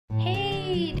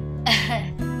married.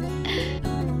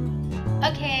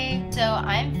 Okay, so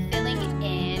I'm filling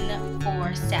in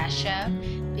for Sasha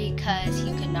because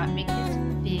he could not make this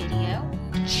video.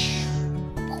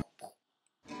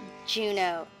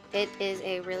 Juno. It is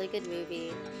a really good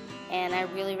movie, and I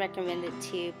really recommend it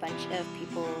to a bunch of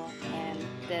people, and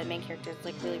the main character is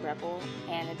like really rebel,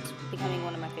 and it's becoming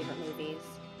one of my favorite movies.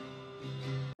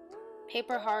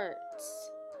 Paper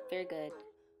Hearts. Very good.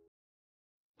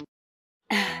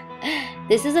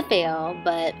 This is a fail,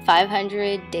 but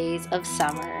 500 Days of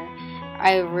Summer.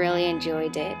 I really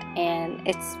enjoyed it, and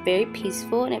it's very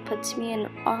peaceful, and it puts me in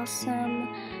a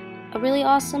really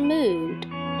awesome mood.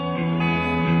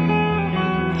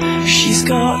 She's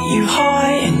got you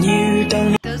high and you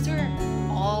don't. Those were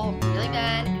all really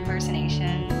bad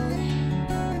impersonations,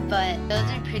 but those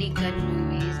are pretty good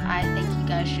movies. I think you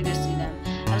guys should go see them.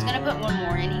 I was gonna put one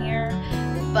more in here,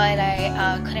 but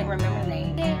I couldn't remember the name.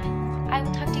 I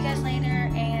will talk to you guys later,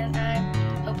 and I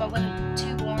hope I wasn't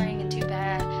too boring and too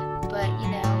bad, but you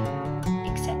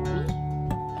know, accept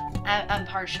me. I'm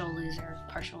partial loser.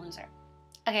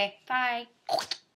 Okay, bye.